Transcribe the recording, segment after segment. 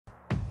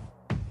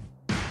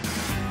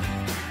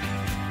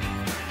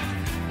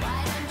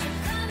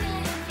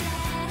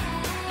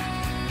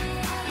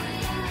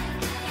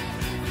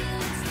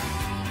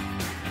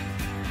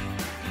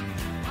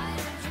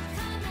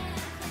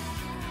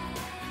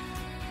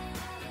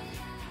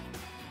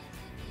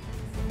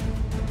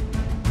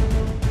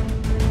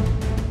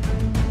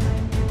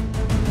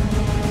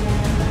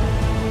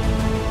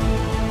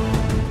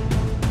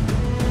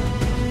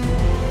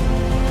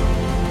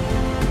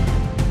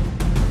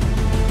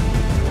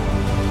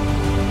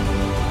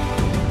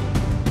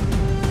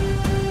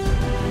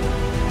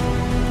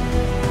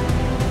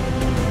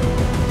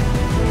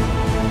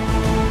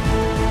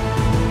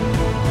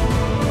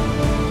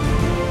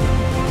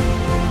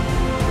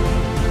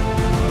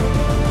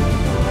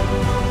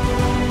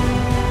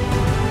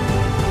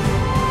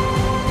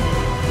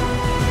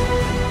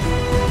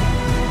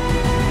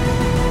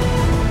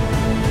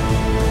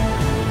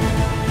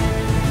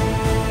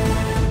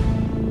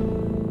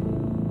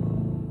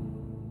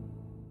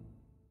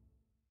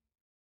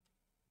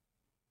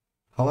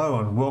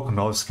Hello and welcome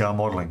to Oz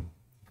Scalemodeling.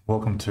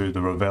 Welcome to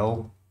the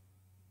Revell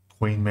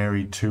Queen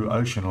Mary 2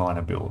 Ocean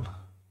Liner build.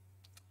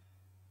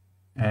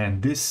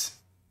 And this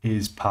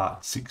is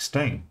part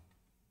 16.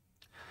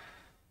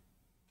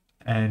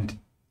 And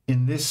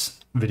in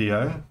this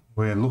video,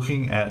 we're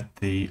looking at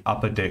the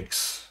upper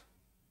decks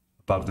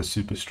above the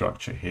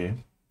superstructure here.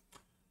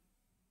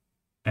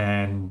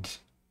 And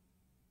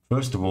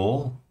first of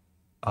all,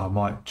 I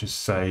might just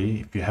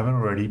say, if you haven't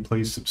already,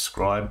 please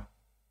subscribe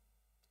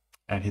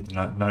and hit the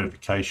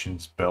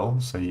notifications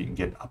bell so you can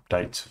get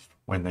updates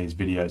when these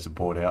videos are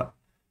brought out.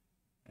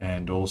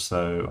 And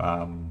also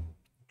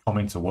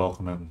comments are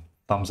welcome and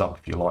thumbs up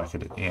if you like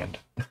it at the end.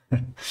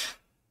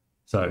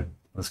 So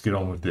let's get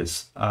on with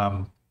this.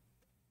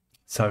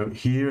 So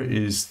here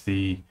is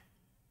the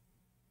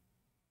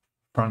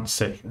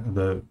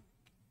the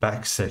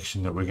back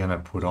section that we're going to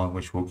put on,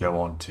 which will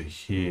go on to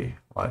here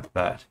like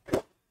that.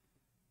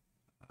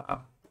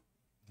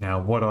 Now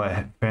what I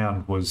had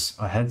found was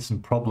I had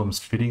some problems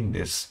fitting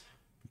this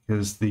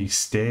because the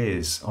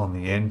stairs on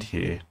the end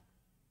here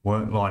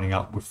weren't lining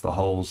up with the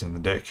holes in the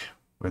deck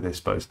where they're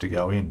supposed to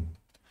go in.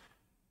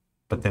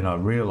 But then I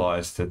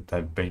realized that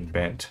they've been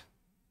bent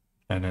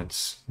and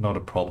it's not a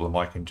problem.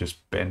 I can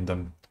just bend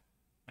them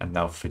and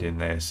they'll fit in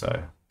there,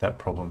 so that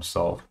problem's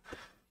solved.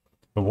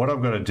 But what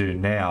I've got to do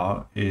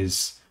now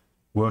is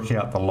work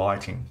out the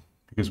lighting,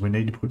 because we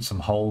need to put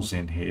some holes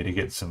in here to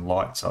get some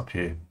lights up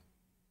here.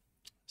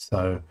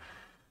 So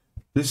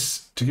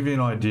this, to give you an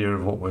idea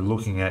of what we're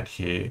looking at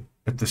here,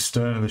 at the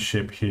stern of the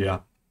ship here,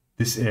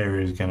 this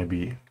area is going to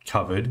be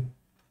covered,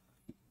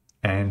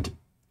 and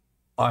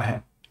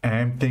I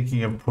am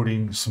thinking of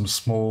putting some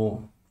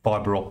small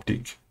fiber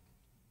optic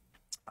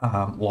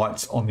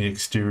lights on the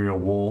exterior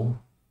wall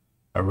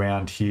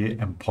around here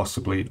and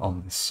possibly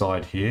on this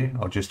side here.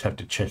 I'll just have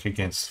to check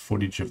against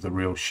footage of the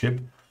real ship,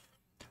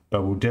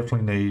 but we'll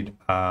definitely need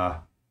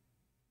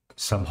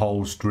some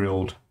holes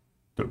drilled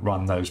that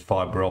run those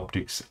fiber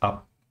optics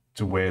up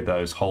to where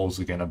those holes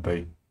are going to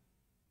be.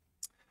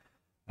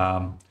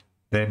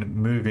 Then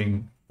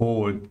moving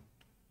forward,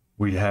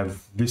 we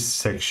have this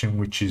section,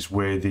 which is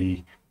where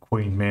the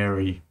Queen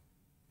Mary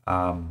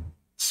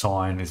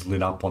sign is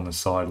lit up on the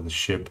side of the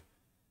ship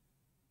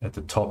at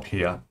the top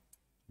here.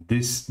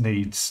 This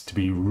needs to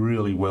be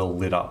really well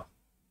lit up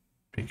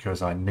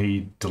because I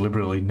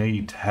deliberately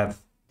need to have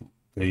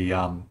the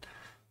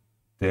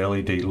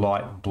LED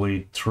light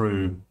bleed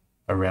through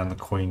around the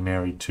Queen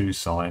Mary 2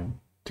 sign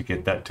to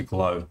get that to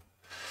glow.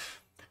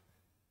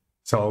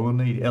 So I will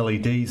need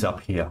LEDs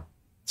up here.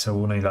 So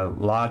we'll need a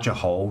larger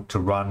hole to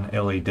run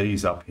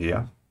LEDs up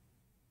here,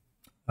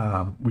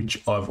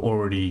 which I've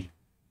already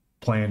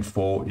planned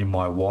for in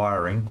my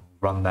wiring.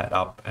 Run that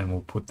up and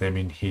we'll put them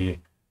in here,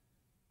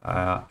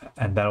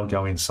 and that'll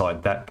go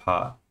inside that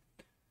part.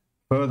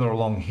 Further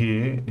along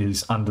here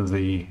is under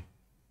the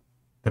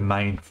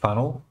main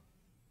funnel.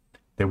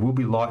 There will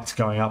be lights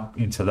going up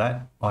into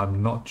that.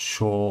 I'm not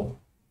sure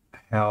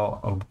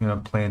how I'm going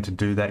to plan to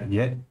do that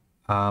yet.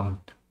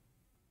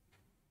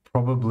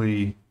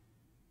 Probably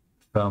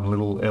some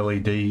little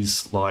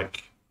LEDs,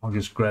 like I'll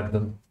just grab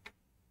them.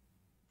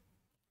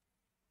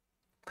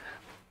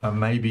 I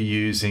may be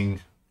using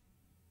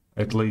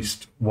at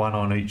least one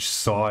on each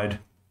side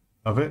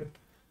of it,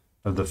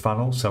 of the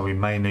funnel, so we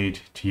may need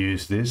to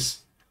use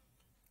this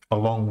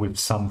along with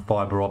some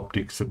fiber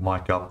optics that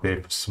might go up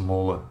there for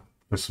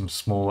some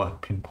smaller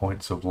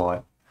pinpoints of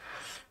light.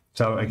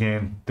 So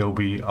again, there'll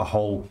be a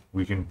hole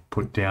we can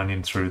put down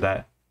in through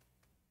that.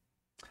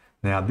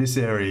 Now this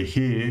area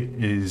here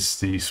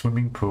is the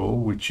swimming pool,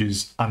 which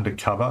is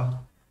undercover,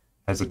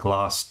 has a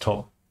glass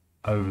top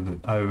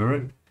over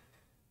it.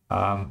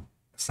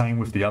 Same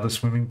with the other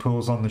swimming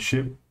pools on the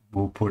ship.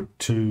 We'll put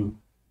 2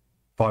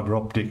 fiber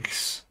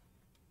optics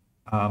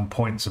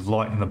points of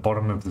light in the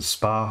bottom of the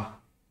spa,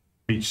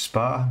 each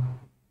spa,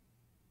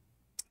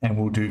 and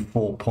we'll do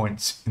 4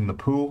 points in the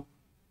pool.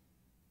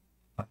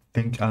 I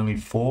think only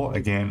 4.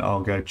 Again,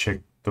 I'll go check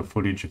the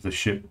footage of the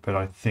ship, but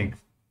I think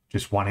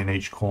just 1 in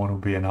each corner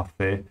will be enough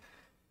there.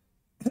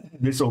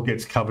 This all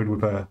gets covered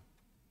with a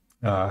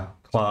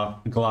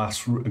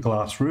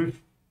glass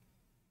roof,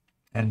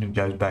 and it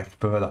goes back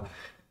further.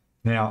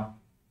 Now,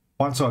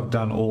 once I've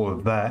done all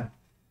of that,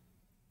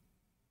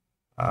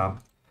 I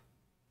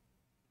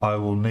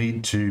will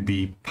need to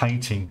be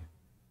painting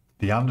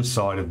the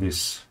underside of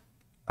this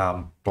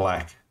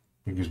black,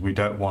 because we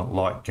don't want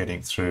light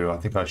getting through. I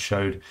think I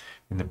showed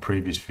in the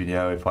previous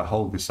video, if I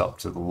hold this up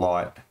to the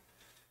light,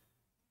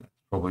 it's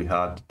probably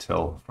hard to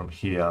tell from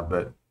here,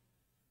 but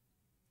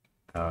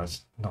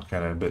it's not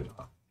going to, but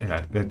you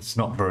know, it's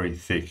not very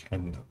thick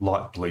and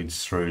light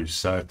bleeds through.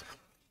 So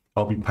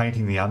I'll be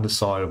painting the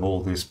underside of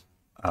all this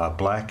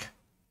black,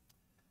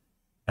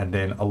 and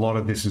then a lot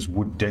of this is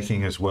wood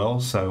decking as well.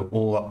 So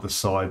all up the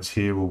sides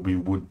here will be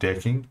wood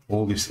decking.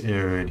 All this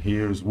area in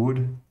here is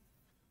wood.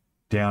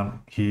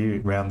 Down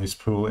here around this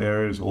pool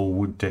area is all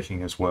wood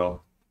decking as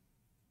well.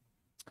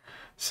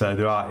 So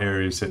there are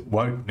areas that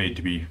won't need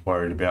to be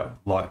worried about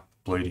light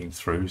bleeding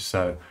through.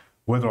 So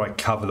whether I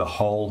cover the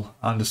whole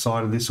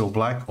underside of this all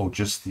black or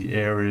just the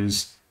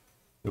areas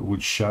that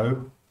would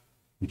show,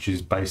 which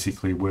is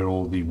basically where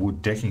all the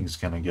wood decking is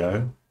going to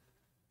go.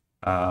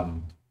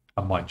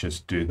 I might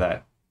just do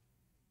that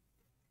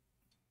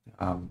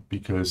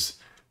because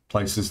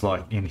places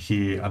like in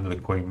here under the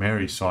Queen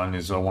Mary sign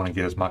is I want to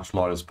get as much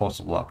light as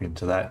possible up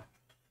into that.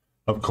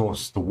 Of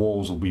course, the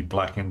walls will be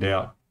blackened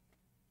out.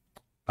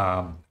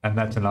 And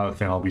that's another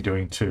thing I'll be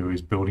doing too,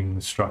 is building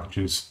the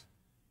structures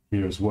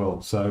here as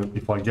well. So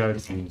if I go to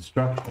the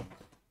instructions,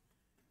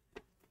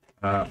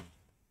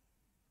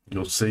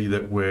 you'll see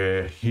that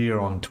we're here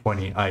on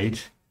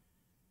 28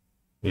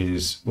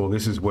 is, well,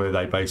 this is where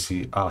they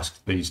basically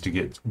ask these to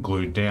get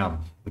glued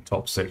down, the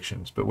top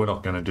sections, but we're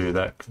not going to do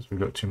that because we've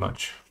got too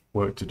much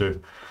work to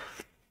do.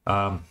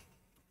 But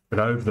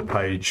over the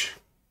page,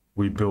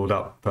 we build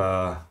up,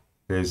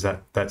 there's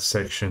that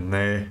section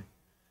there.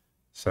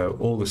 So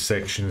all the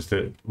sections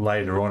that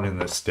later on in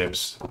the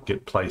steps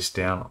get placed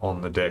down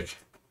on the deck.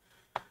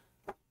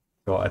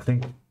 So I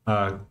think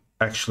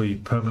actually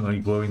permanently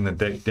gluing the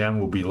deck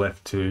down will be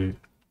left to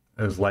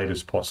as late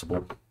as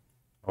possible.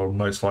 I'll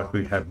most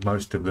likely have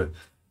most of the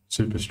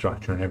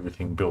superstructure and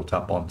everything built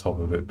up on top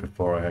of it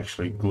before I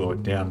actually glue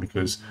it down,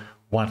 because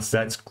once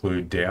that's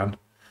glued down,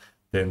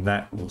 then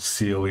that will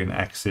seal in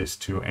access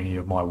to any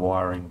of my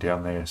wiring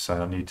down there.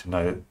 So I need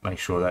to make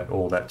sure that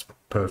all that's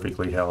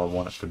perfectly how I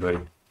want it to be.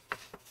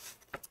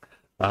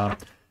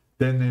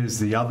 Then there's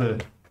the other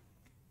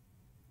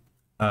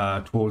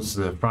towards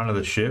the front of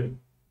the ship,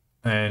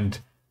 and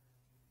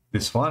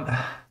this one,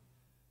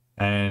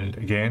 and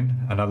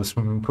again another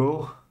swimming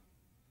pool.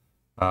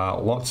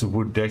 Lots of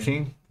wood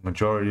decking.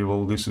 Majority of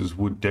all this is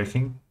wood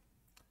decking,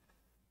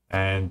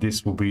 and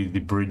this will be the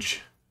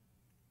bridge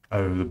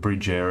over the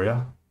bridge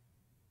area.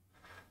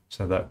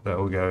 So that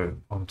will go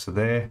onto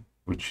there,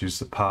 which is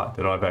the part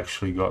that I've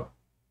actually got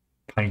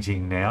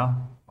painting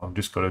now. I've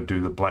just got to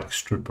do the black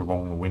strip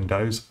along the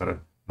windows. I've got to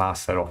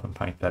mask that off and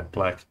paint that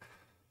black.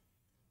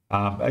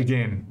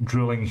 Again,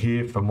 drilling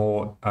here for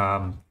more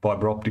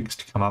fiber optics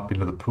to come up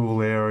into the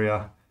pool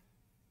area.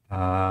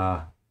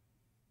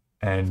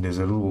 And there's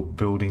a little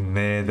building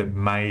there that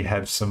may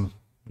have some,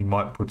 you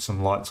might put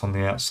some lights on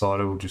the outside.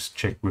 I will just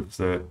check with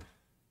the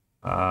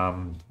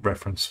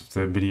reference of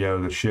the video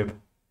of the ship.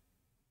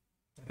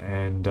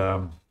 And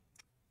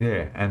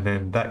yeah, and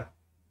then that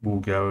will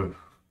go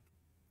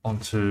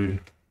onto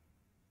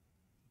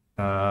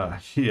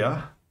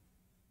here,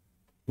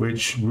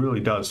 which really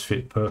does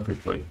fit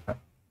perfectly,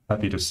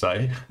 happy to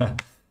say.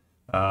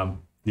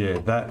 Yeah,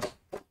 that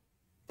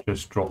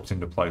just drops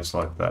into place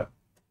like that,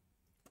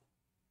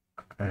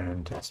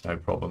 and it's no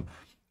problem.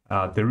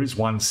 There is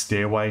one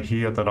stairway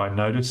here that I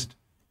noticed,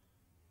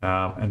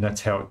 and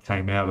that's how it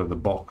came out of the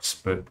box,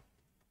 but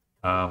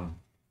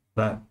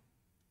that,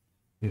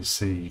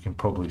 you can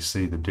probably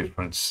see the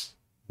difference.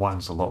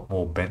 One's a lot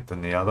more bent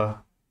than the other,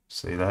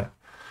 see that?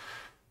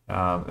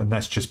 And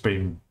that's just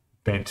been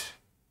bent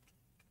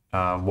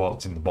while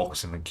it's in the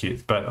box in the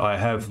kit. But I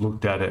have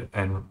looked at it,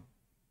 and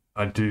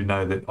I do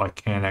know that I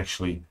can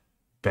actually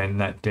bend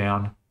that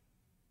down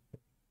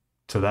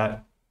to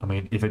that. I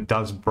mean, if it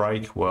does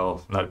break,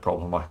 well, no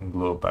problem, I can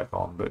glue it back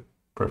on, but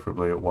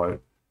preferably it won't.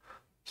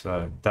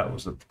 So that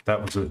was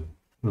a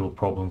little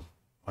problem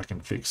I can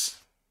fix.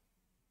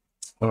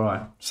 All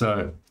right,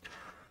 so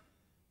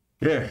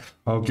yeah,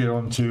 I'll get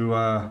on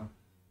to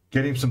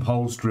getting some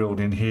holes drilled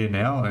in here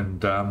now,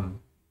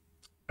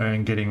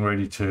 and getting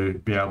ready to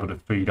be able to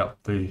feed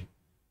up the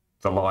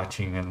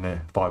lighting and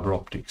the fiber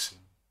optics,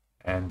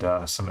 and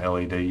some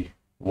LED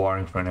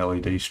wiring for an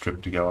LED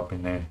strip to go up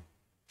in there.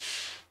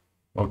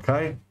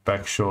 Okay,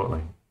 back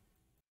shortly.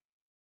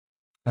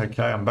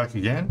 Okay, I'm back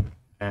again,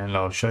 and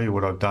I'll show you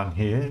what I've done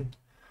here.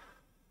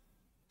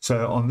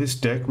 So on this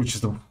deck, which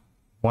is the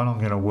one I'm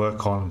going to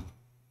work on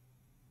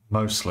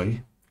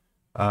mostly,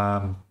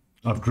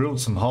 I've drilled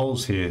some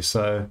holes here.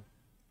 So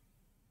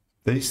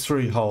these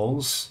 3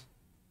 holes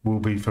will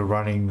be for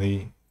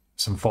running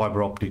some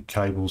fiber optic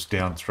cables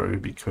down through,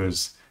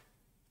 because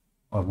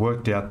I've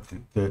worked out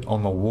that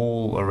on the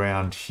wall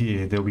around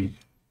here, there'll be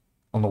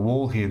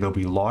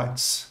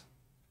lights.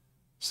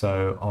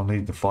 So I'll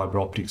need the fiber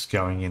optics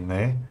going in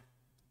there.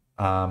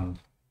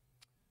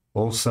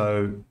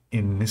 Also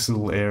in this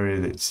little area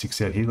that sticks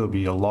out here, there'll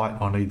be a light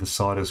on either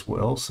side as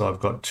well. So I've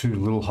got 2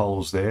 little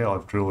holes there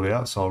I've drilled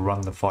out, so I'll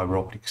run the fiber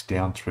optics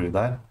down through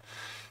that.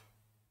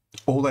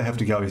 All they have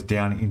to go is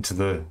down into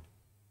the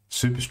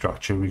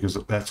superstructure, because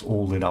that's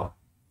all lit up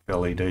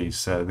LEDs,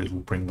 so that will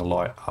bring the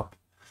light up.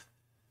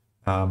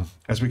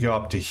 As we go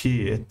up to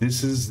here,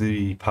 this is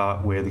the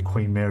part where the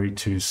Queen Mary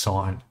 2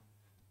 sign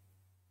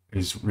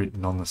is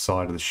written on the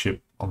side of the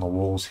ship on the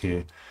walls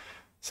here.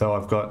 So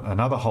I've got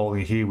another hole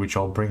in here which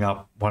I'll bring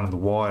up one of the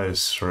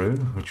wires through,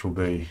 which will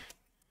be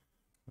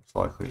most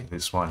likely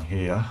this one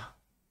here,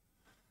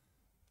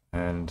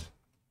 and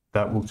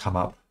that will come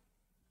up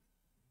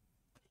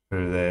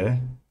through there.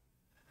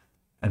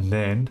 And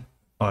then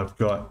I've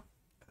got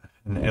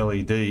an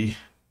LED, bit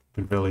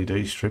of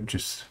LED strip,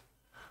 just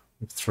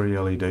with 3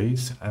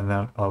 LEDs, and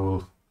then I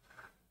will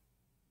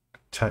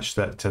attach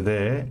that to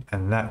there,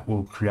 and that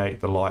will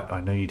create the light I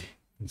need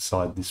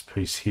inside this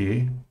piece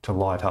here to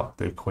light up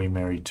the Queen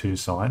Mary 2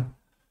 sign.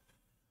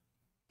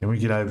 Then we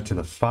get over to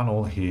the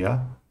funnel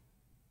here,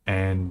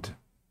 and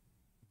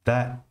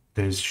that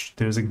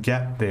there's a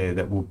gap there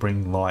that will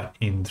bring light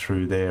in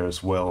through there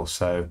as well.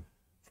 So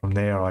from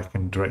there I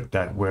can direct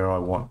that where I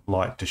want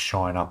light to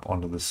shine up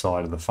onto the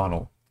side of the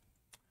funnel.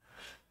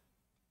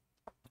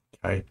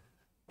 Okay,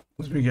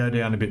 as we go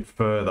down a bit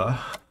further,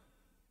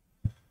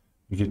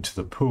 we get to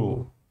the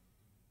pool,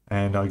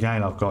 and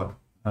again I've got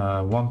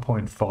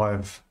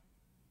 1.5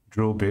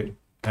 drill bit,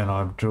 and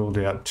I've drilled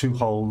out 2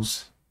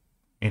 holes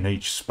in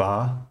each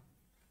spar,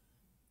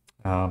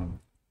 4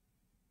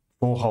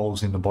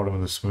 holes in the bottom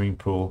of the swimming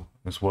pool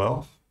as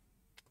well,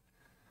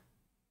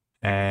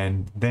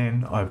 and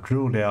then I've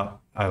drilled out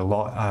a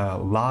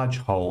large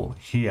hole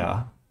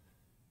here.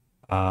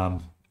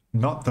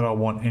 Not that I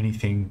want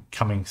anything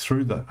coming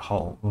through that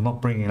hole. I'm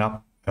not bringing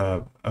up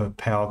a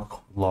power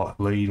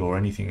lead or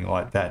anything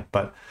like that,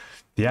 but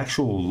the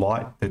actual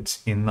light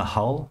that's in the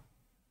hull,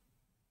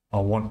 I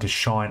want to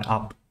shine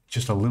up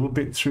just a little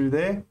bit through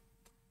there,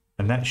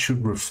 and that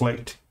should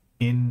reflect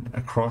in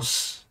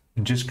across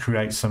and just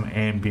create some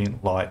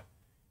ambient light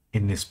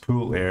in this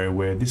pool area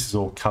where this is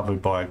all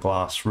covered by a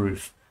glass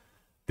roof.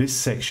 This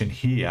section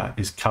here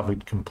is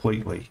covered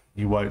completely.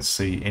 You won't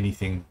see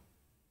anything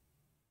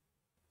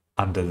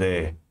under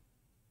there.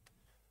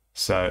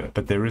 So,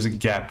 but there is a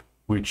gap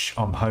which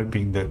I'm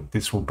hoping that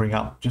this will bring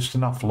up just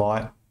enough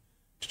light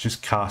to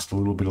just cast a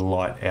little bit of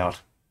light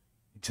out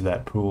into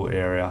that pool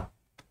area,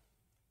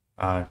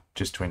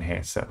 just to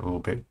enhance that a little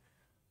bit.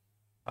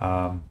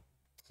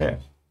 Yeah,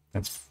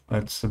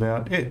 that's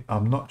about it.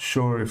 I'm not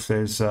sure if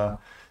there's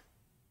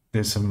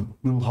some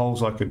little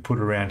holes I could put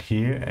around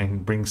here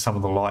and bring some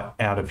of the light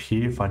out of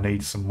here if I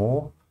need some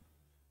more.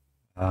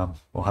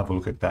 We'll have a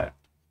look at that.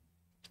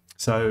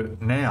 So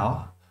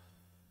now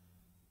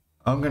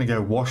I'm going to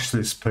go wash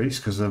this piece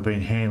because I've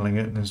been handling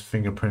it and there's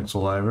fingerprints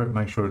all over it.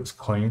 Make sure it's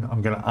clean.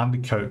 I'm going to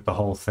undercoat the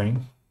whole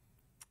thing.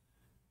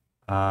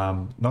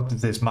 Not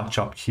that there's much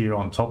up here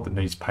on top that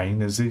needs painting.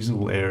 There's these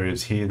little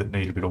areas here that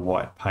need a bit of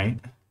white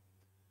paint.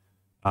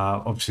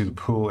 Obviously the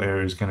pool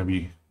area is going to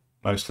be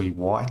mostly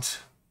white,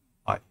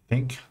 I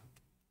think.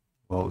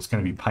 Well, it's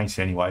going to be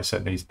painted anyway, so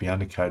it needs to be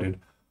undercoated.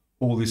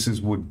 All this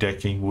is wood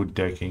decking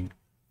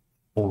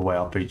all the way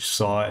up each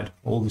side.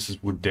 All this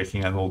is wood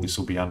decking, and all this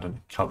will be under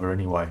cover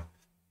anyway.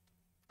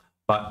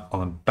 But on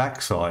the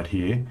back side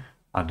here,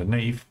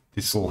 underneath,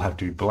 this will have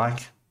to be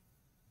black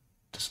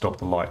to stop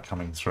the light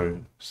coming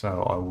through.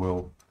 So I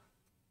will,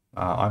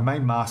 I may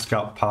mask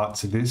up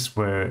parts of this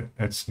where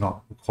it's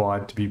not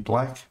required to be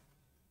black.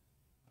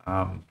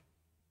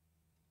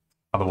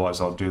 Otherwise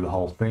I'll do the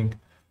whole thing.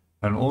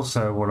 And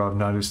also what I've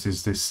noticed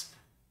is this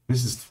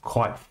is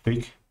quite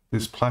thick,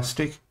 this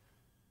plastic.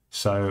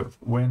 So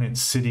when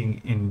it's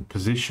sitting in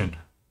position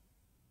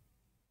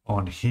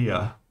on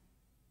here,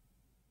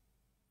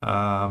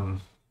 I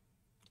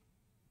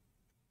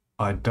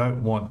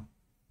don't want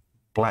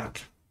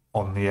black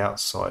on the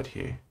outside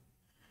here.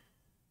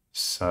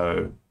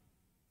 So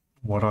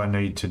what I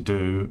need to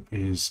do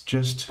is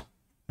just,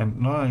 and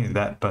not only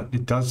that, but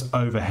it does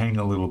overhang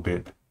a little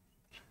bit.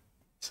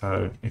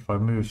 So if I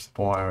move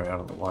the wire out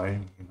of the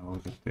way, you can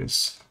look at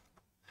this.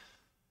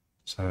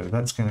 So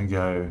that's going to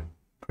go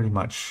pretty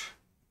much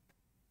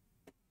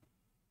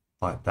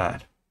like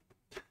that.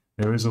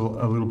 There is a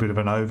little bit of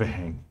an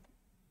overhang.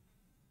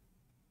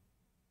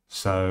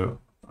 So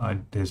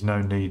there's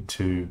no need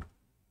to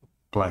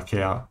black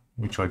out,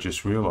 which I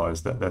just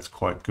realized that that's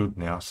quite good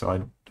now.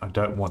 So I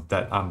don't want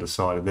that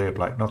underside of there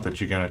black. Not that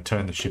you're going to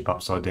turn the ship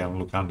upside down and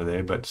look under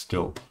there, but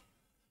still.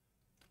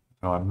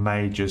 So I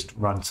may just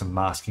run some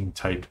masking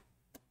tape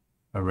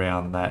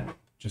around that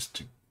just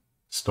to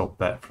stop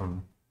that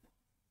from,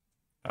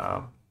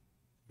 yeah,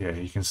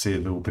 you can see a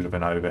little bit of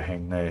an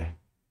overhang there.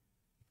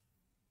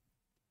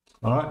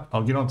 All right,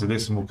 I'll get onto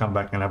this and we'll come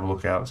back and have a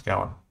look how it's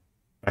going.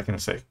 Back in a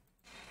sec.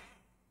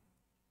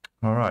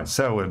 All right,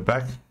 so we're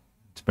back.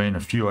 It's been a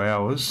few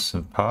hours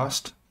have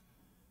passed,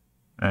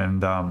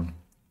 and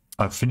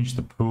I've finished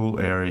the pool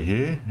area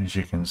here, as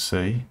you can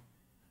see.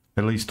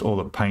 At least all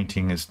the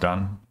painting is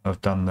done.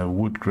 I've done the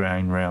wood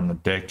grain around the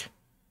deck,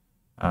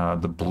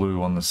 the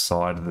blue on the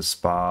side of the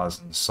spars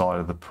and the side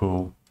of the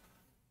pool,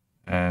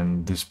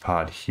 and this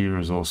part here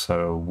is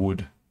also a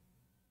wood,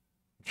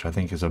 which I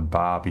think is a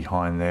bar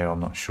behind there. I'm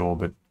not sure,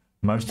 but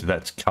most of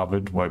that's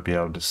covered. Won't be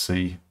able to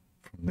see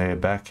from there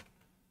back.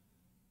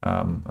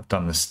 I've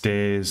done the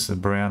stairs, the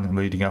brown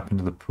leading up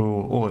into the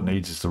pool. All it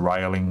needs is the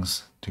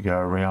railings to go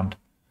around.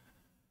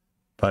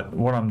 But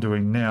what I'm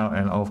doing now,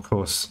 and of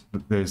course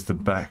there's the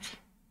back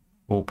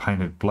all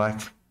painted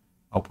black.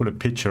 I'll put a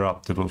picture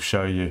up that'll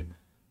show you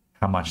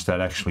how much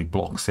that actually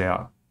blocks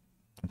out.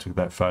 I took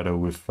that photo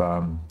with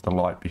the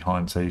light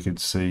behind so you could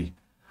see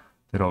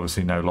that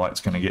obviously no light's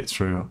going to get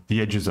through.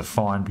 The edges are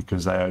fine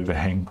because they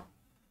overhang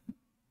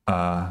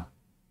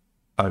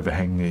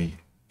the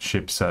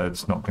ship, so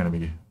it's not going to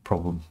be a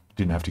problem.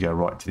 Didn't have to go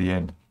right to the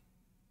end.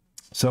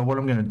 So what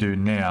I'm going to do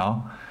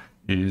now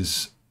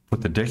is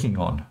put the decking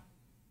on.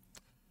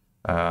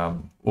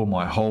 All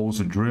my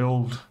holes are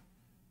drilled.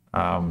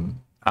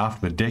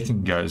 After the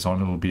decking goes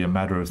on, it'll be a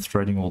matter of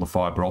threading all the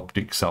fiber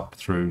optics up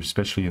through,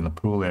 especially in the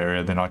pool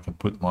area. Then I can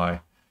put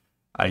my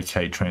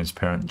AK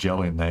transparent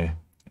gel in there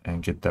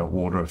and get that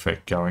water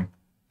effect going.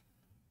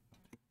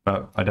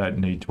 But I don't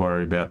need to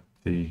worry about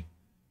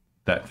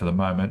that for the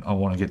moment. I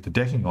want to get the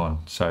decking on.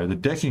 So the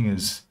decking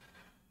is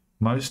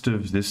most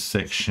of this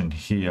section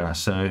here.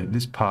 So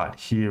this part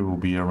here will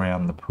be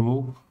around the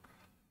pool.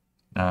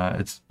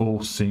 It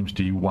all seems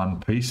to be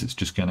one piece. It's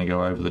just going to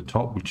go over the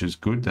top, which is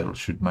good. That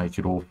should make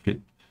it all fit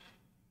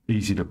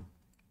easy to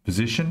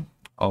position.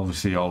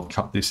 Obviously, I'll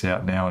cut this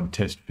out now and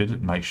test fit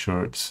it, make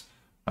sure it's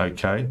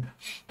okay.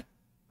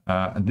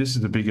 And this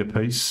is the bigger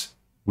piece,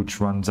 which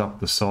runs up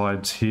the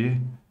sides here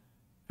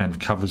and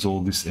covers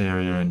all this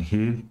area in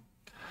here,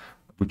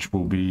 which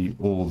will be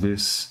all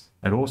this.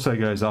 It also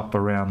goes up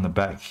around the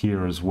back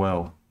here as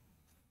well,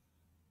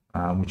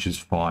 which is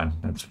fine.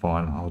 That's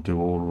fine. I'll do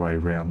all the way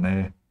around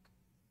there.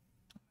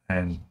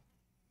 And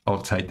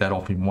I'll take that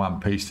off in one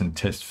piece and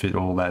test fit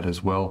all that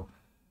as well.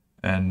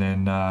 And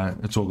then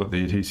it's all got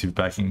the adhesive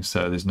backing,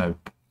 so there's no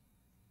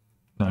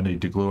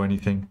need to glue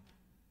anything.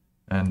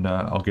 And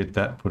I'll get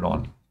that put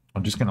on.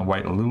 I'm just going to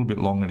wait a little bit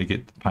longer to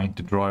get the paint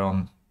to dry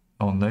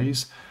on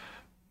these.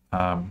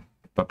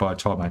 But by the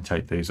time I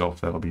take these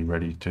off, that'll be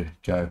ready to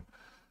go.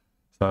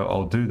 So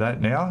I'll do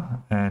that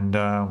now, and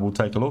we'll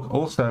take a look.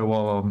 Also,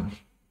 while I'm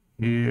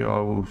here, I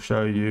will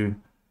show you,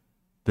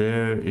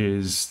 there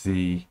is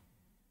the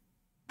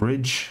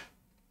bridge,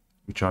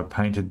 which I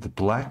painted the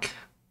black.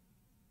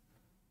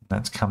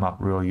 That's come up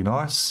really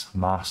nice.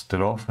 Masked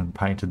it off and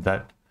painted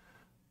that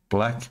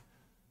black.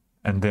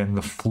 And then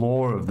the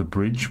floor of the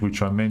bridge,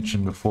 which I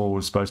mentioned before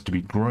was supposed to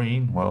be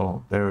green,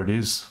 well, there it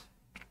is,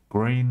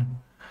 green.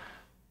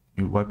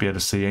 You won't be able to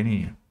see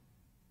any,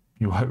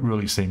 you won't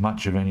really see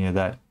much of any of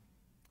that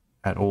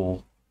at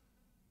all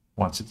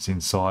once it's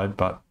inside,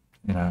 but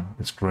you know,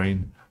 it's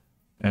green.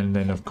 And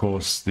then of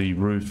course the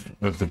roof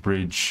of the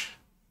bridge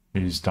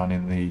is done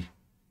in the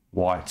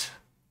white.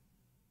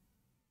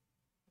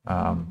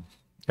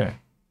 Yeah.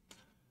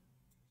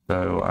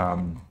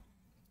 So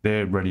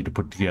they're ready to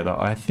put together.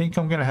 I think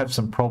I'm going to have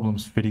some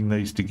problems fitting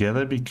these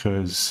together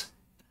because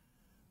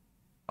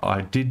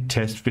I did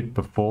test fit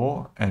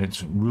before and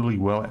it's really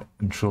well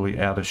and truly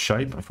out of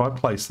shape. If I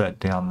place that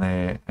down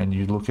there and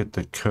you look at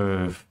the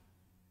curve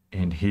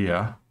in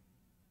here,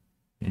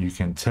 you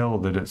can tell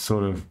that it's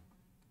sort of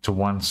to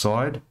one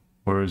side,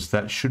 whereas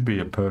that should be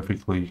a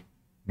perfectly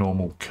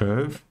normal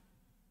curve.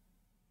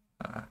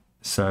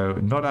 So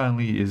not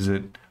only is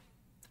it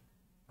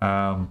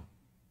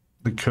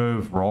the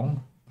curve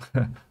wrong,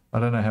 I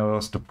don't know how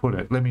else to put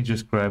it. Let me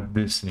just grab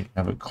this and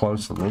have a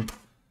closer look.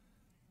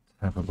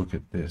 Have a look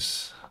at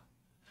this.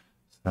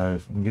 So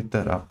if I can get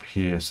that up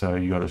here, so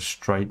you got a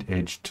straight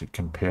edge to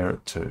compare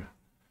it to.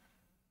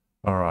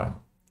 All right,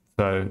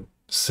 so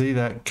see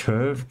that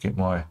curve? Get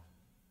my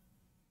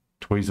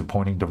tweezer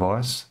pointing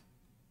device.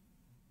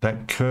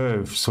 That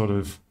curve sort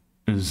of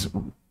is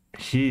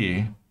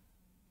here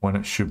when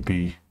it should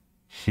be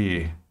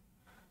here.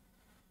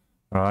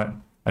 All right,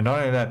 and not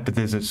only that, but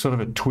there's a sort of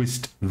a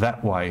twist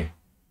that way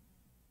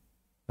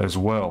as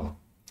well.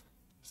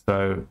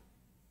 So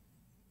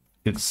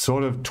it's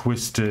sort of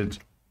twisted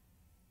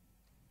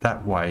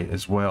that way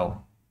as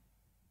well.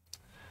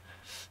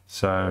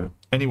 So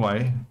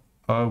anyway,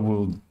 I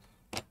will,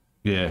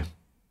 yeah,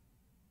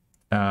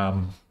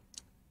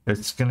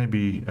 it's going to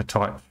be a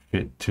tight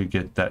fit to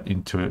get that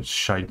into its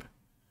shape.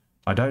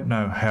 I don't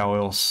know how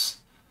else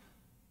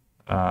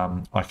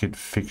I could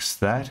fix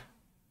that.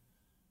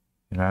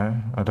 You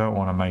know, I don't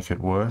want to make it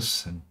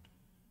worse, and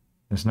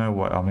there's no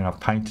way. I mean,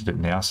 I've painted it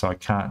now, so I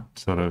can't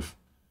sort of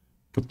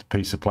put the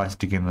piece of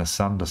plastic in the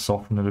sun to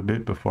soften it a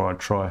bit before I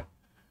try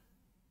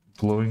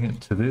gluing it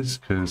to this,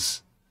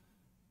 because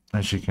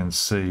as you can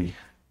see,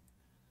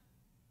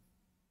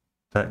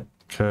 that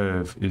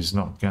curve is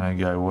not going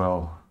to go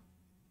well.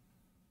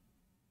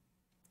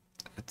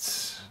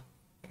 It's,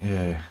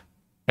 yeah.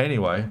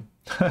 Anyway,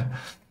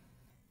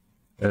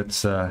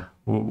 it's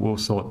we'll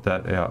sort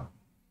that out.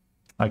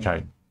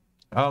 Okay,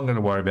 I'm going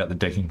to worry about the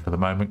decking for the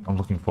moment. I'm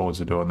looking forward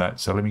to doing that.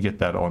 So let me get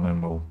that on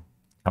and we'll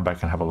come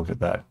back and have a look at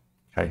that.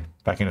 Okay,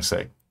 back in a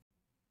sec.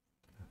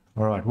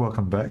 All right,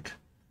 welcome back.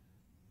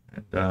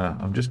 And,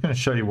 I'm just going to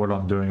show you what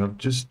I'm doing. I've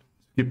just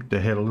skipped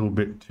ahead a little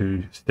bit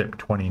to step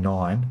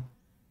 29,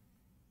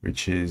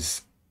 which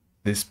is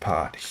this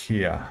part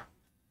here.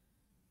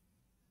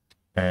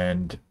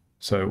 And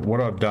so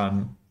what I've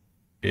done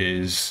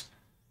is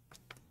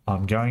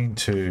I'm going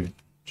to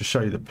just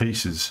show you the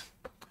pieces.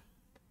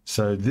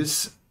 So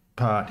this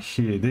part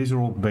here, these are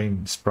all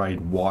been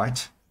sprayed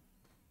white,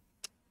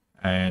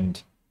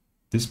 and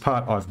this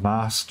part I've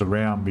masked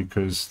around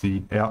because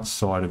the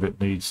outside of it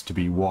needs to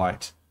be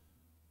white,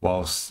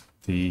 whilst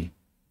the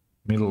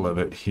middle of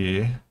it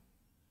here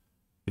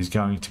is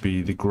going to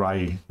be the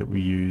grey that we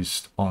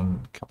used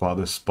on a couple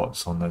other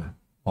spots on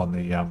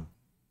the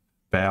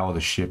bow of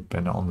the ship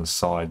and on the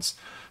sides.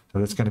 So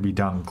that's going to be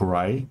done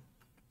grey.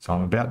 So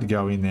I'm about to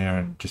go in there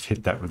and just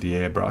hit that with the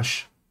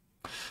airbrush.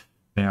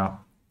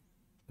 Now,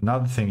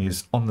 another thing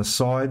is on the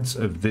sides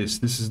of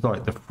this is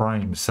like the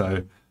frame,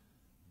 so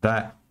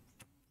that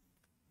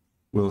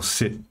will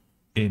sit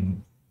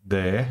in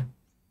there.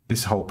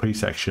 This whole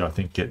piece actually I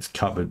think gets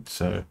covered,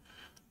 so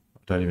I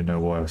don't even know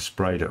why I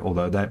sprayed it,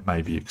 although that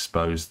may be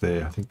exposed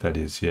there. I think that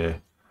is, yeah.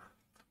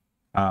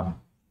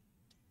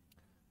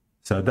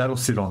 So that'll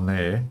sit on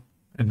there,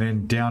 and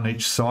then down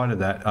each side of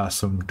that are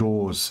some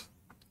doors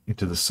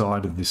into the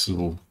side of this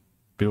little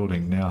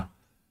building. Now,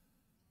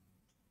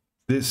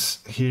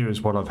 this here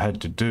is what I've had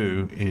to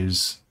do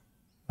is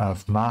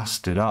I've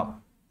masked it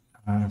up.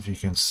 I don't know if you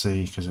can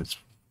see because it's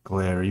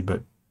glary,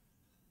 but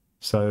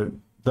so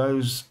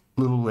those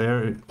little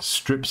area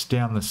strips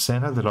down the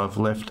center that I've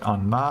left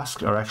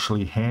unmasked are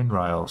actually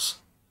handrails,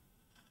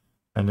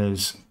 and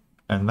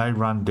they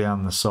run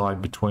down the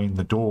side between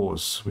the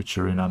doors, which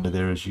are in under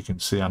there, as you can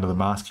see under the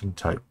masking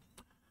tape.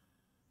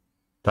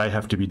 They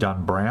have to be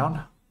done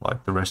brown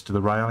like the rest of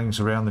the railings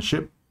around the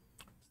ship.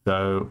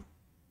 So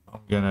I'm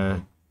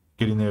gonna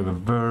get in there with a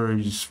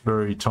very,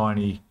 very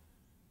tiny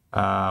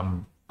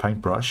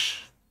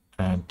paintbrush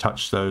and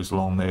touch those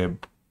along there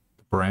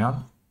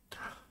brown.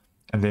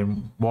 And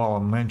then while I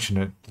mention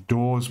it, the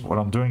doors, what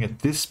I'm doing at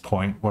this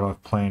point, what I'm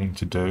planning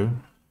to do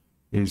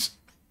is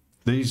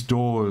these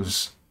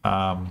doors,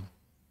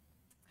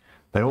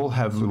 they all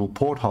have little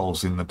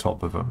portholes in the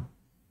top of them.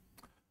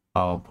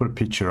 I'll put a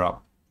picture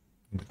up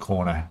in the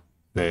corner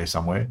there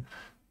somewhere,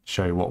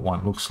 show you what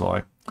one looks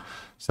like.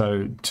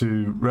 So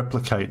to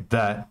replicate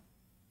that,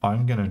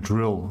 I'm going to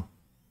drill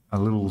a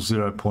little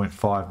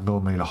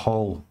 0.5mm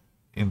hole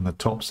in the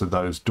tops of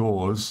those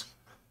doors,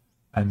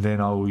 and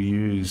then I will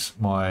use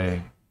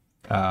my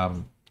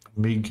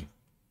MIG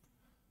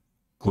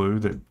glue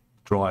that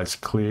dries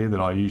clear that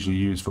I usually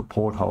use for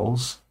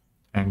portholes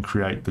and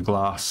create the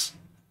glass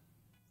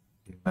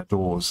in the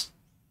doors.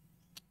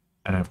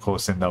 And of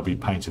course then they'll be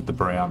painted the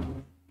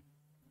brown.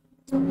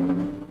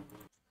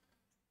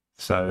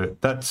 So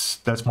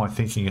that's my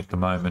thinking at the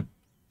moment.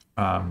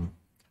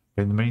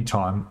 In the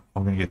meantime,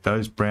 I'm going to get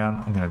those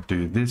brown. I'm going to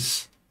do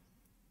this,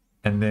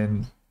 and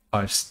then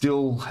I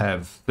still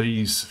have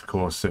these, of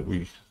course, that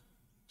we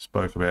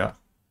spoke about.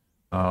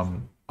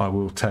 I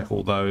will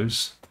tackle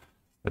those,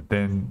 but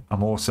then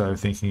I'm also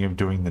thinking of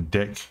doing the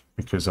deck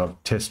because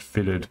I've test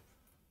fitted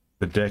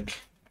the deck,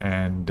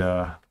 and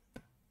there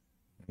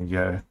you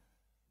go.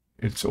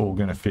 It's all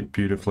going to fit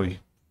beautifully.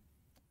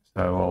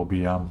 So I'll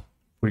be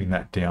putting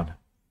that down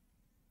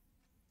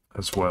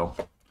as well.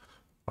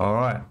 All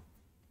right,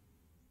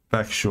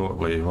 back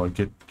shortly. I'll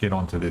get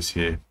onto this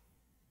here.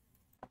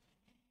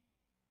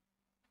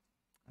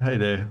 Hey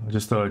there, I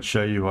just thought I'd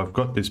show you I've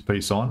got this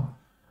piece on.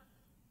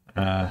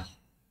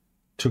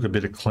 Took a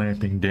bit of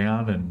clamping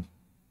down and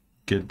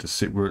get it to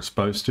sit where it's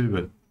supposed to,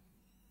 but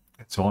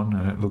it's on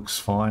and it looks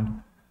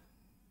fine.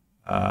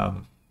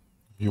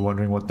 You're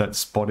wondering what that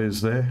spot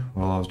is there?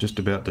 Well, I was just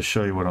about to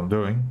show you what I'm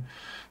doing.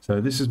 So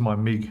this is my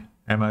MIG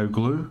ammo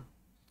glue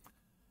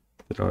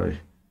that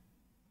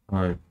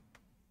I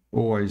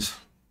always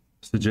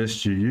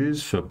suggest you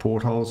use for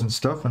portholes and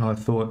stuff, and I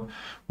thought,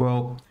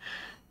 well,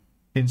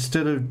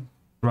 instead of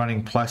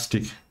running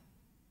plastic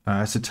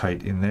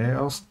acetate in there,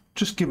 I'll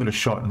just give it a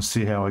shot and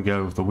see how I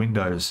go with the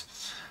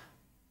windows,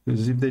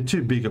 because if they're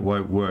too big it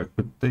won't work,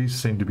 but these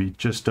seem to be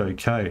just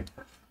okay.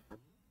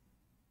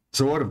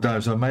 So what I've done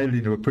is I made it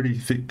into a pretty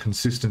thick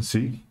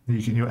consistency.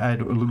 You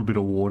add a little bit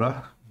of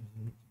water,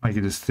 make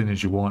it as thin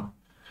as you want,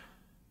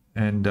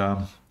 and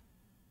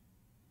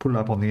put it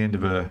up on the end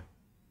of a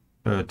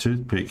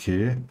toothpick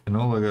here, and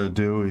all I got to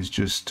do is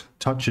just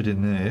touch it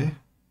in there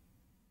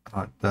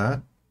like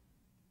that,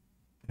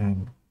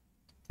 and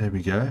there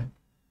we go.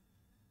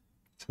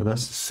 So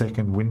that's the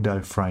second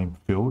window frame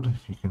filled.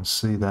 You can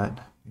see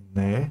that in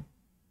there.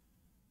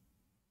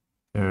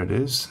 There it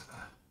is.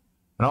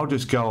 And I'll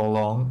just go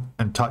along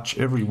and touch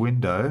every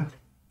window.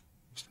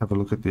 Just have a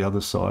look at the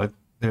other side.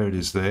 There it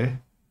is there.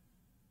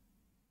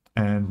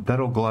 And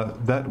that'll glow,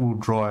 that will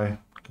dry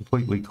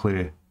completely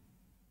clear.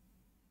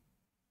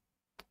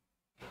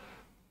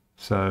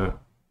 So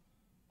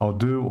I'll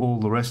do all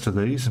the rest of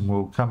these and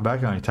we'll come back.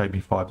 It'll only take me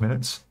 5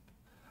 minutes.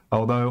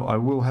 Although I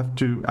will have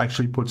to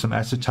actually put some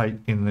acetate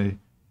in the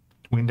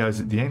windows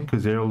at the end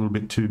because they're a little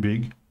bit too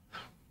big.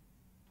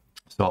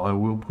 So I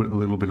will put a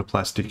little bit of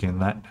plastic in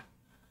that,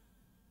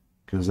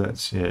 because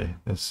that's, yeah,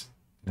 that's,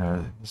 you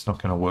know, it's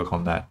not going to work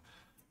on that.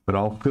 But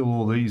I'll fill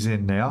all these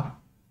in now,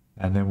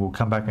 and then we'll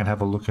come back and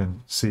have a look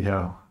and see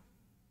how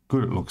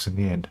good it looks in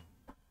the end.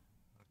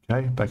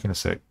 Okay, back in a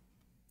sec.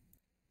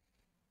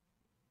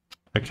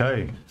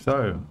 Okay,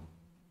 so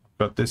I've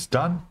got this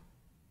done,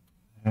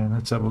 and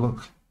let's have a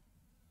look.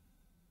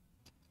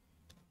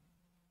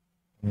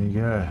 There you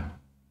go.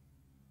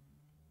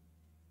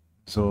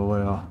 So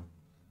our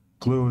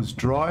glue is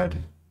dried.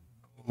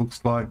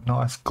 Looks like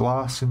nice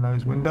glass in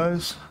those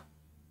windows.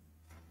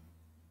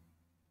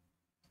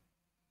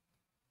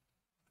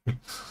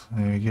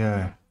 There you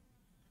go.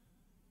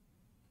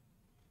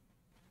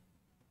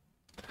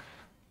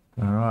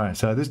 All right,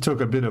 so this took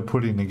a bit of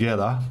putting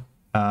together.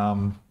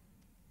 because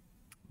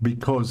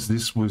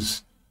this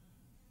was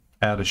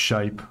out of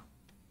shape,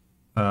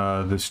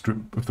 the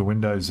strip with the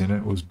windows in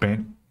it was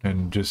bent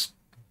and just,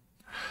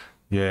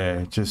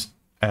 yeah, just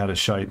out of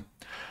shape.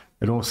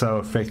 It also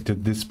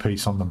affected this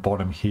piece on the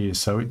bottom here,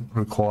 so it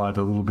required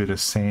a little bit of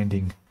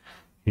sanding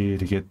here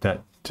to get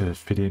that to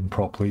fit in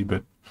properly,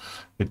 but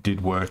it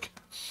did work.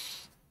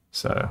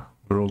 So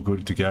we're all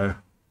good to go.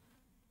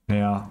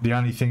 Now, the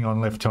only thing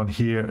on left on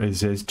here is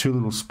there's two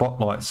little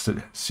spotlights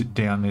that sit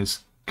down.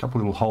 There's a couple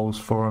little holes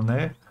for them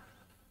there.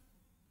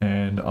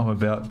 And I'm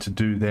about to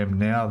do them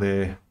now.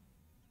 They're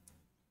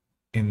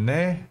in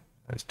there.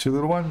 There's two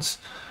little ones.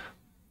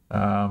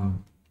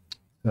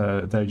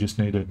 They just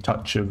need a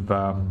touch of,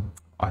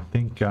 I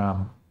think,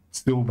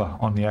 silver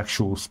on the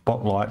actual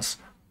spotlights.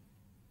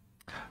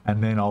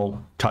 And then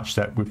I'll touch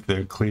that with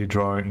the clear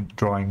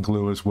drying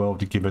glue as well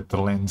to give it the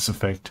lens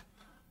effect.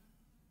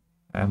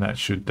 And that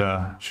should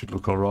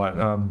look all right.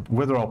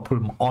 Whether I'll put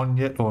them on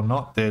yet or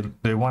not,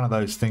 they're one of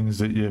those things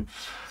that you're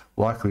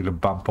likely to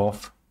bump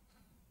off,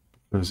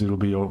 because it'll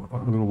be a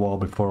little while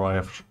before I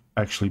have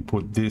actually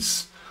put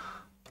this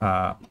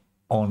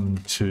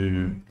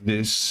onto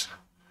this.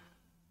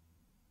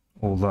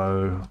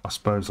 Although I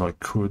suppose I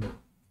could.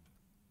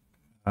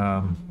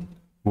 We'll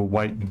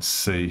wait and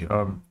see.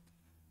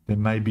 There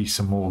may be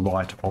some more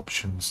light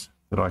options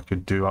that I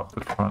could do up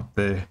the front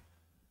there.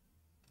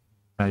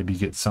 Maybe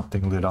get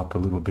something lit up a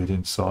little bit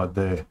inside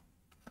there.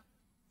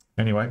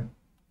 Anyway,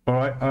 all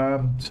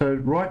right. So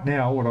right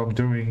now what I'm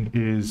doing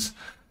is,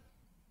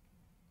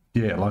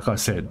 yeah, like I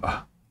said,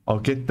 I'll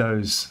get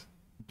those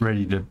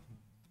ready to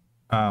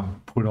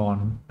put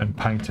on and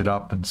paint it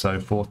up and so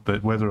forth.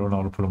 But whether or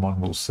not I put them on,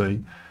 we'll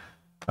see.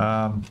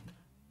 Then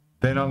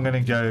I'm going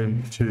to go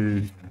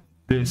to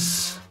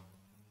this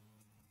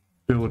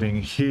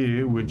building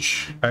here,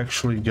 which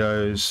actually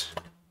goes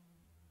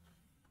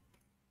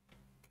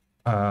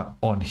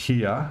on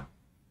here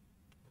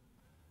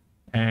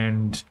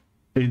and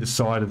either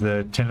side of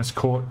the tennis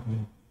court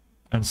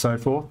and so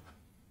forth.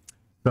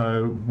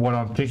 So what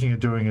I'm thinking of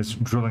doing is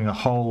drilling a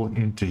hole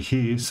into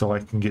here so I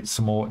can get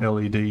some more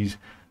LEDs,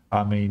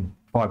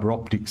 fiber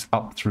optics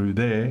up through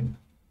there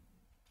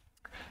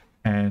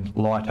and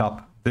light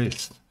up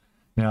this.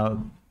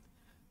 Now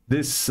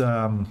this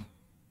are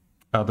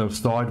the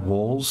side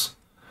walls,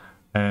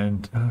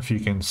 and if you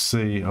can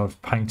see,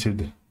 I've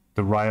painted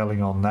the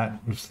railing on that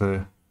with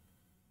the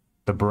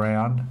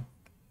brown.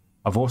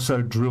 I've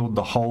also drilled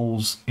the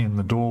holes in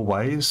the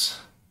doorways.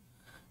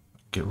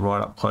 Get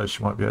right up close,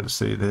 you might be able to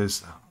see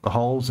there's the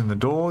holes in the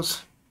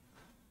doors,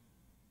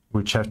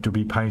 which have to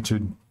be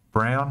painted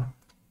brown.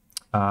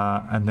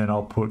 And then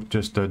I'll put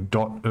just a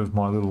dot of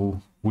my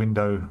little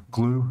window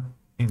glue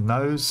in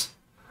those,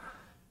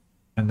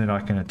 and then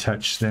I can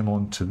attach them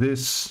onto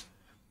this.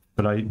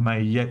 But I may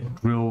yet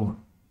drill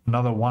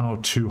another 1 or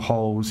 2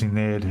 holes in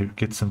there to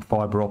get some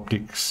fiber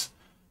optics.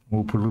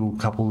 We'll put a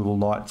couple little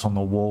lights on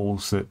the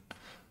walls that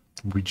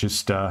we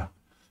just sort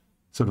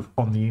of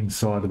on the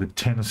inside of the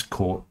tennis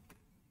court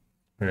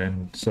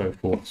and so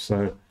forth.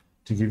 So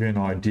to give you an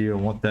idea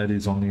on what that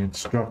is on the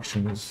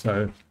instructions,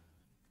 so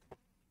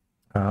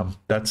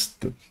that's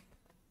the,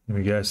 there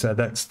we go. So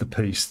that's the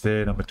piece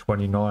there, number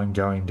 29,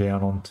 going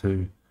down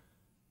onto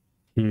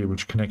here,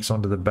 which connects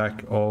onto the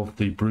back of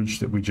the bridge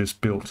that we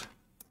just built.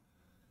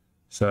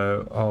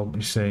 So I'll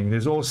be seeing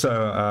there's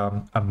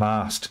also a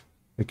mast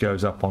that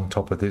goes up on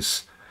top of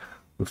this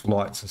with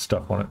lights and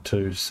stuff on it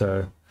too.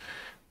 So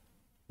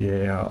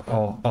yeah,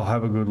 I'll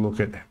have a good look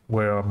at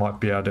where I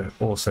might be able to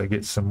also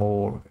get some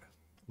more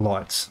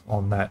lights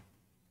on that.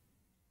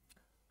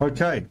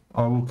 Okay,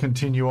 I will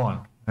continue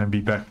on and be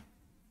back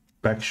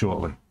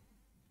shortly.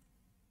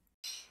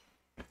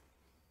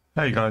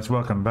 Hey guys,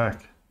 welcome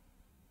back.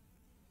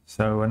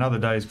 So another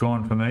day's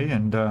gone for me,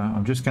 and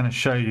I'm just going to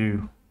show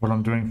you what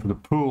I'm doing for the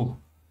pool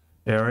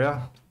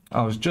area.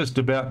 I was just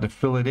about to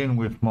fill it in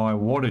with my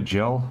water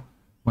gel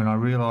when I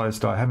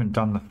realized I haven't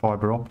done the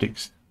fiber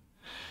optics.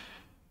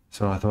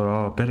 So I thought,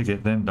 oh, I better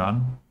get them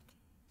done.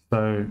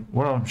 So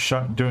what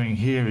I'm doing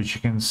here is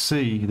you can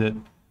see that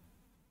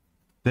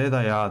there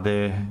they are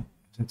there.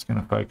 It's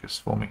going to focus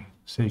for me.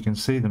 So you can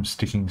see them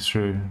sticking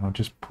through. I'll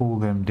just pull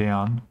them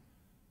down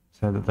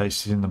so that they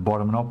sit in the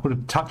bottom, and I'll put a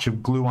touch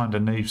of glue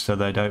underneath so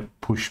they don't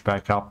push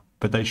back up,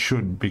 but they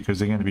shouldn't because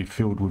they're going to be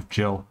filled with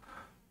gel.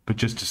 But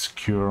just to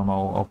secure them,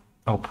 I'll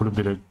put a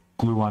bit of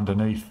glue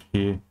underneath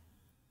here.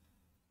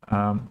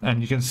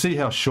 And you can see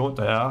how short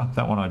they are.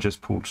 That one I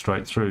just pulled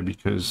straight through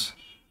because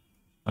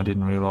I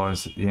didn't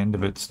realize that the end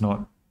of it's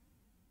not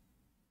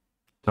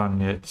done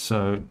yet.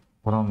 So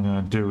what I'm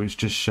going to do is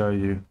just show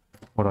you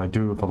what I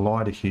do with the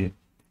lighter here.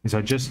 Is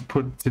I just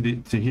put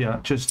to here,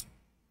 just,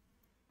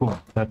 boom,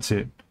 that's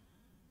it.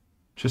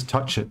 Just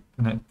touch it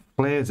and it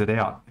flares it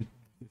out.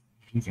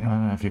 I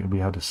don't know if you can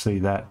be able to see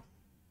that,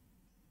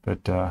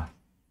 but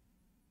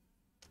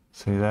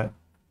see that?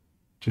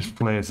 Just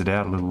flares it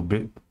out a little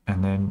bit,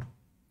 and then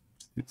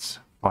it's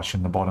flush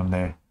in the bottom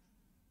there.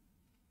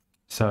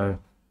 So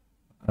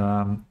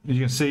you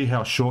can see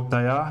how short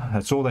they are.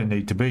 That's all they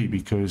need to be,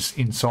 because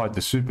inside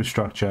the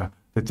superstructure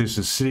that this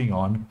is sitting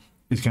on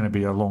is going to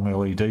be a long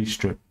LED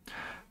strip,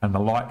 and the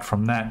light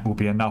from that will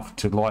be enough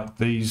to light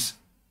these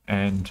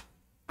and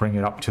bring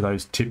it up to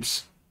those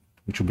tips,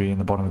 which will be in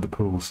the bottom of the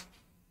pools.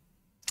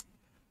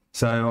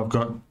 So I've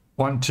got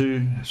 1,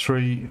 2,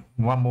 3,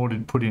 one more to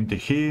put into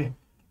here.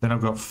 Then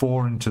I've got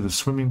 4 into the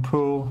swimming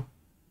pool,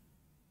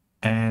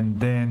 and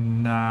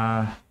then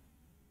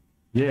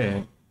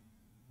yeah,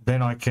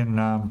 then I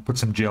can put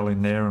some gel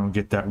in there and we'll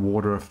get that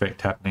water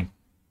effect happening.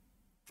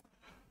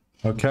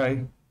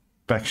 Okay,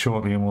 back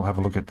shortly and we'll have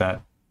a look at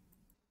that.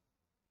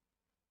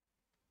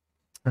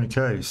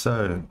 Okay,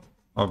 so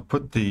I've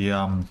put the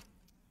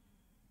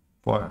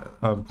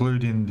I've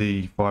glued in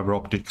the fiber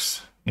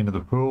optics into the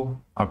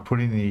pool. I've put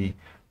in the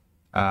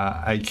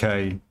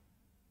AK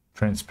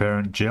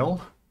transparent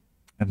gel,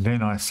 and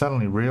then I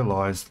suddenly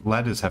realized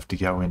ladders have to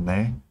go in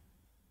there.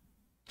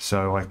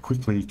 So I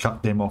quickly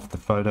cut them off the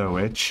photo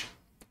etch,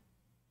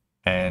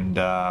 and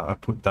I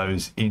put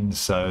those in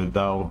so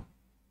they'll,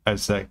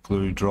 as that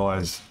glue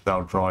dries,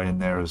 they'll dry in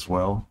there as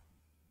well.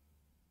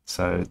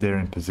 So they're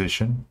in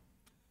position.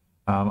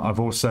 I've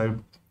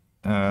also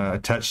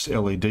attached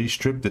LED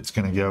strip that's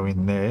going to go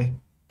in there.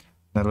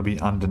 That'll be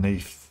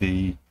underneath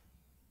the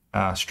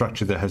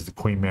structure that has the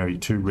Queen Mary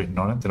 2 written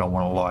on it that I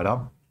want to light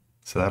up.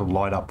 So that'll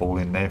light up all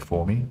in there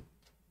for me.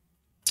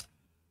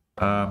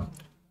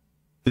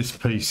 This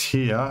piece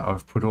here,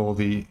 I've put all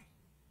the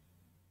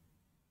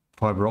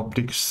fiber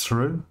optics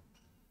through,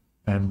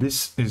 and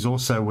this is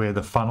also where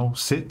the funnel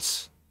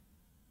sits,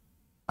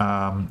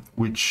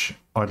 which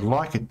I'd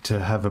like it to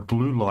have a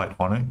blue light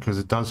on it, because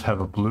it does have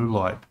a blue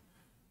light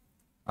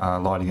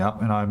lighting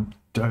up. And I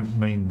don't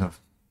mean the,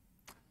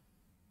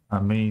 I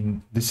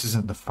mean this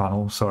isn't the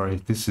funnel, sorry,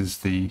 this is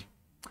the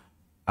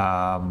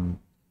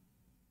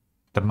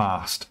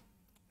mast,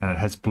 and it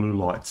has blue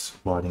lights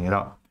lighting it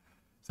up.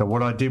 So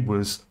what I did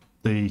was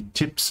the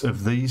tips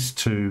of these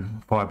 2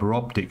 fiber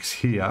optics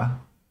here,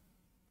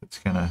 it's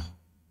gonna,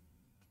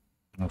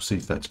 I'll see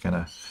if that's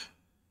gonna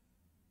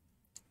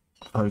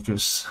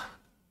focus.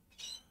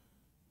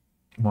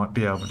 You might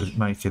be able to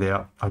make it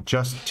out. I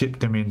just tipped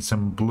them in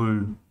some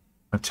blue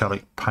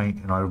metallic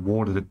paint and I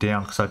watered it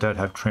down because I don't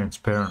have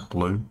transparent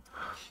blue,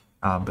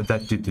 but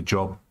that did the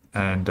job,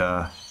 and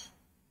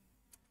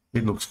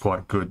it looks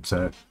quite good.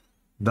 So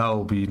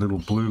there'll be little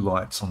blue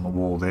lights on the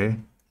wall there.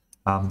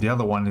 The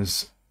other one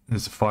is a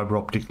fiber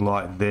optic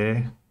light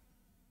there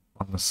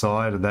on the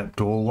side of that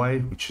doorway,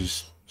 which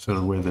is sort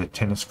of where the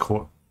tennis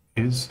court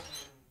is,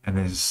 and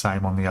there's the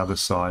same on the other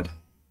side,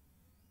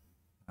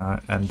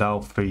 and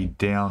they'll feed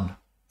down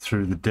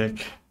through the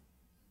deck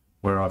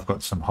where I've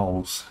got some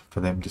holes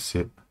for them to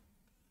sit.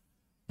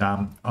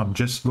 I'm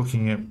just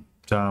looking at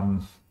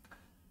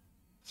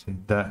see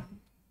that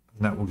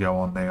will go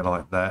on there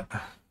like that.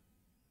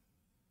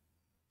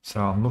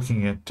 So I'm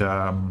looking at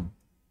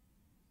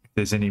if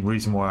there's any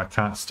reason why I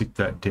can't stick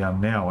that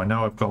down now. I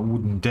know I've got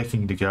wooden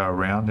decking to go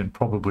around and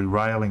probably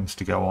railings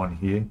to go on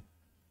here,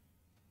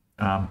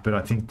 but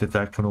I think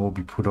that can all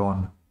be put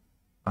on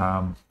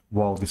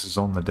while this is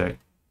on the deck.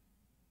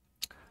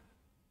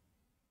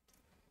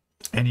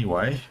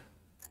 Anyway,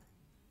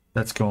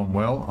 that's gone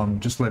well. I'm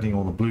just letting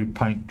all the blue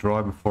paint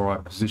dry before I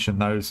position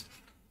those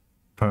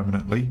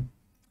permanently.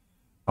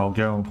 I'll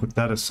go and put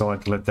that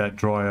aside to let that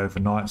dry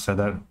overnight, so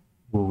that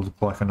will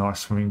look like a nice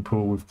swimming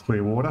pool with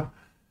clear water,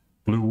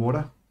 blue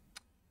water.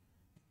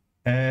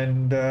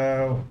 And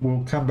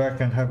we'll come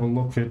back and have a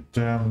look at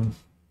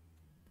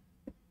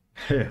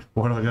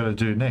what I got to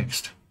do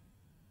next.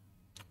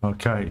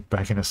 Okay,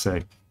 back in a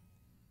sec.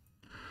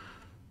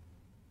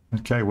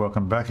 Okay,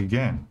 welcome back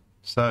again.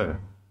 So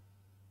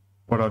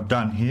what I've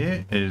done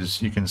here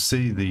is, you can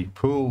see the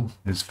pool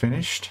is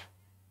finished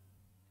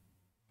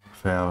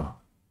with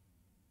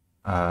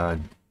our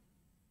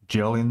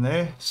gel in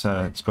there,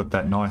 so it's got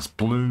that nice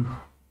blue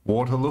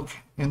water look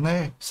in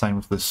there. Same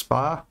with the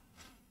spa,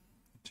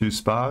 2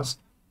 spas.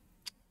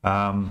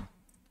 That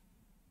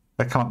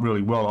came up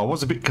really well. I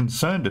was a bit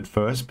concerned at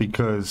first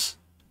because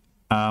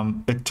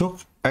it took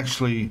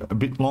actually a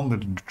bit longer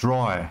to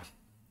dry.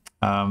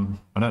 I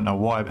don't know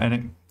why, and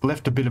it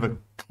left a bit of a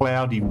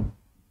cloudy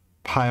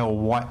pale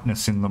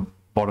whiteness in the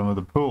bottom of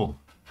the pool.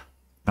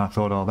 And I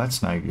thought, oh,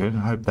 that's no good. I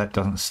hope that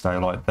doesn't stay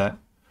like that.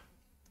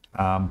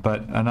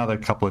 But another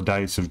couple of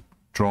days of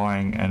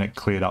drying and it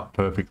cleared up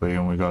perfectly,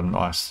 and we got a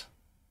nice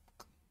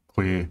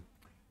clear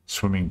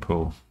swimming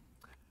pool.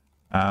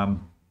 And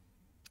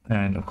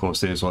of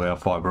course there's all our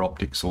fiber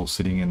optics all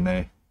sitting in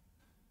there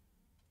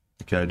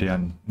to go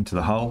down into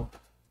the hull.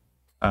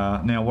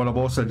 Now what I've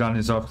also done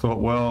is I've thought,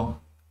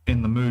 well,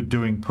 in the mood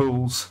doing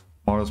pools,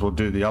 might as well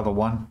do the other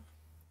one.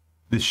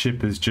 This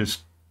ship is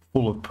just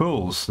full of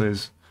pools.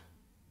 There's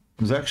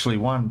actually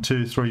 1,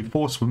 2, 3,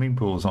 4 swimming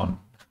pools on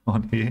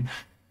here.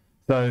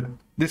 So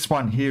this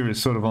one here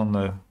is sort of on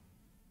the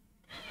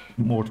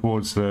more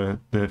towards the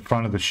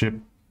front of the ship,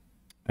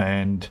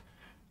 and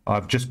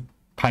I've just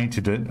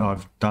painted it.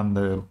 I've done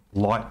the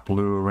light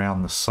blue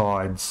around the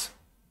sides.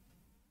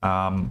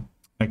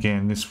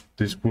 Again,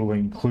 this will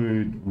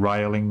include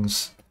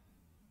railings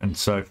and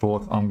so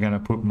forth. I'm going to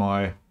put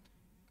my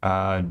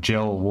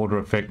gel water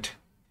effect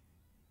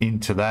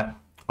into that.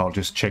 I'll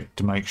just check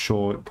to make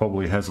sure it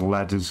probably has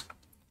ladders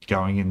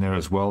going in there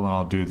as well, and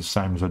I'll do the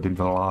same as I did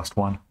for the last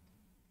one.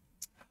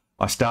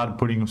 I started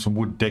putting some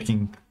wood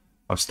decking.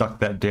 I've stuck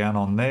that down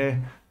on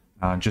there,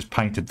 just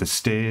painted the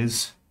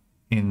stairs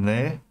in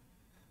there,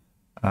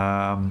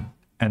 and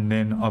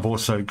then I've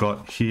also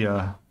got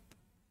here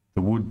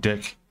the wood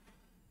deck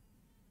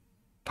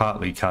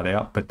partly cut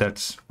out, but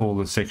that's all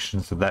the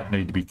sections of that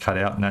need to be cut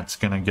out, and that's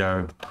going to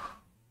go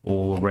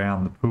all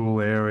around the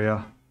pool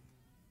area.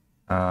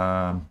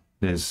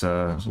 There's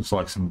looks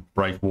like some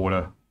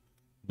breakwater,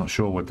 not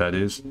sure what that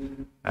is,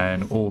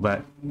 and all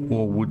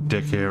wood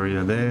deck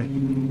area there.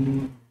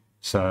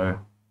 So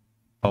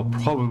I'll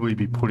probably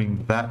be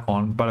putting that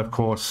on, but of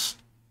course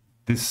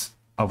this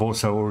I've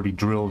also already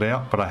drilled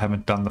out, but I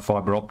haven't done the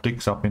fiber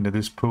optics up into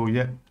this pool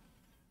yet.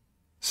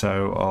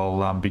 So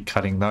I'll be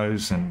cutting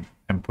those and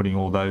putting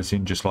all those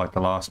in just like the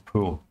last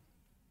pool.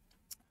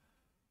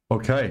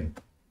 Okay,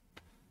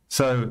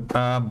 so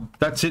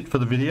that's it for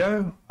the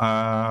video.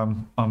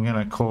 I'm going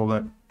to call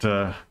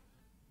that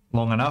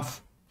long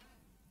enough.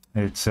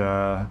 It's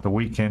the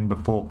weekend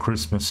before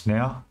Christmas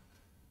now,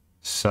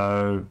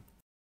 so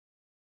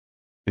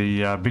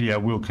the video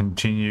will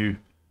continue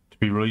to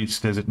be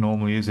released as it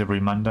normally is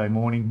every Monday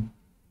morning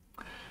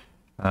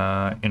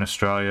in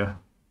Australia.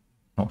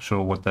 Not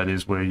sure what that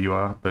is where you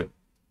are, but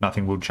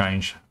nothing will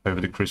change over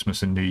the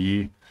Christmas and New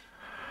Year.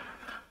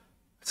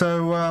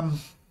 So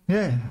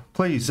yeah,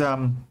 please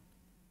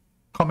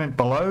comment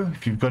below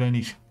if you've got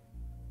any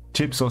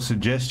tips or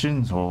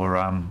suggestions, or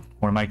want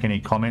to make any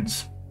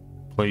comments.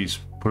 Please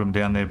put them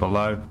down there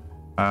below.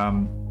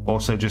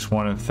 Also just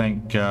want to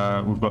thank,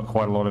 we've got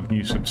quite a lot of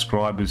new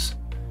subscribers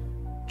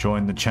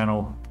joined the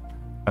channel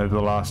over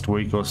the last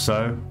week or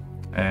so,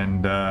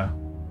 and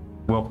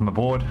welcome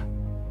aboard.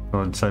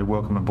 I'd say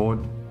welcome aboard.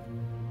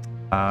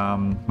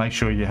 Make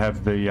sure you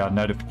have the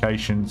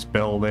notifications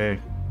bell there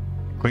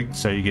clicked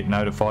so you get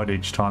notified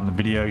each time the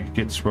video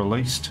gets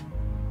released.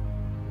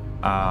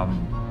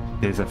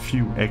 There's a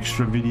few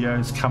extra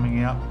videos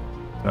coming out.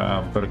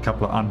 I've got a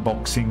couple of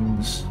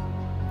unboxings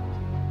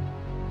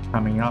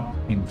coming up.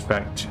 In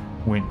fact,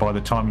 by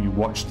the time you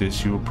watch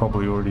this, you will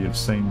probably already have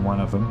seen one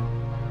of them,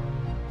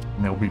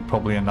 and there'll be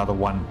probably another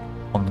one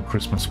on the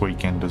Christmas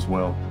weekend as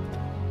well.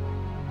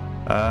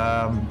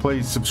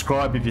 Please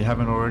subscribe if you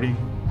haven't already,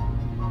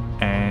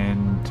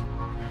 and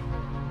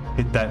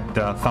hit that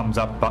thumbs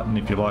up button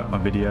if you like my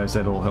videos.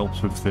 That all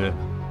helps with the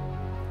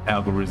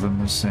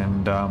algorithms,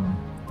 and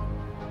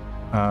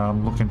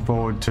I'm looking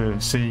forward to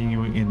seeing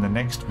you in the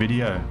next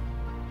video.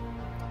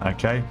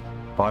 Okay,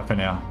 bye for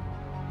now.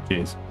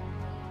 Cheers.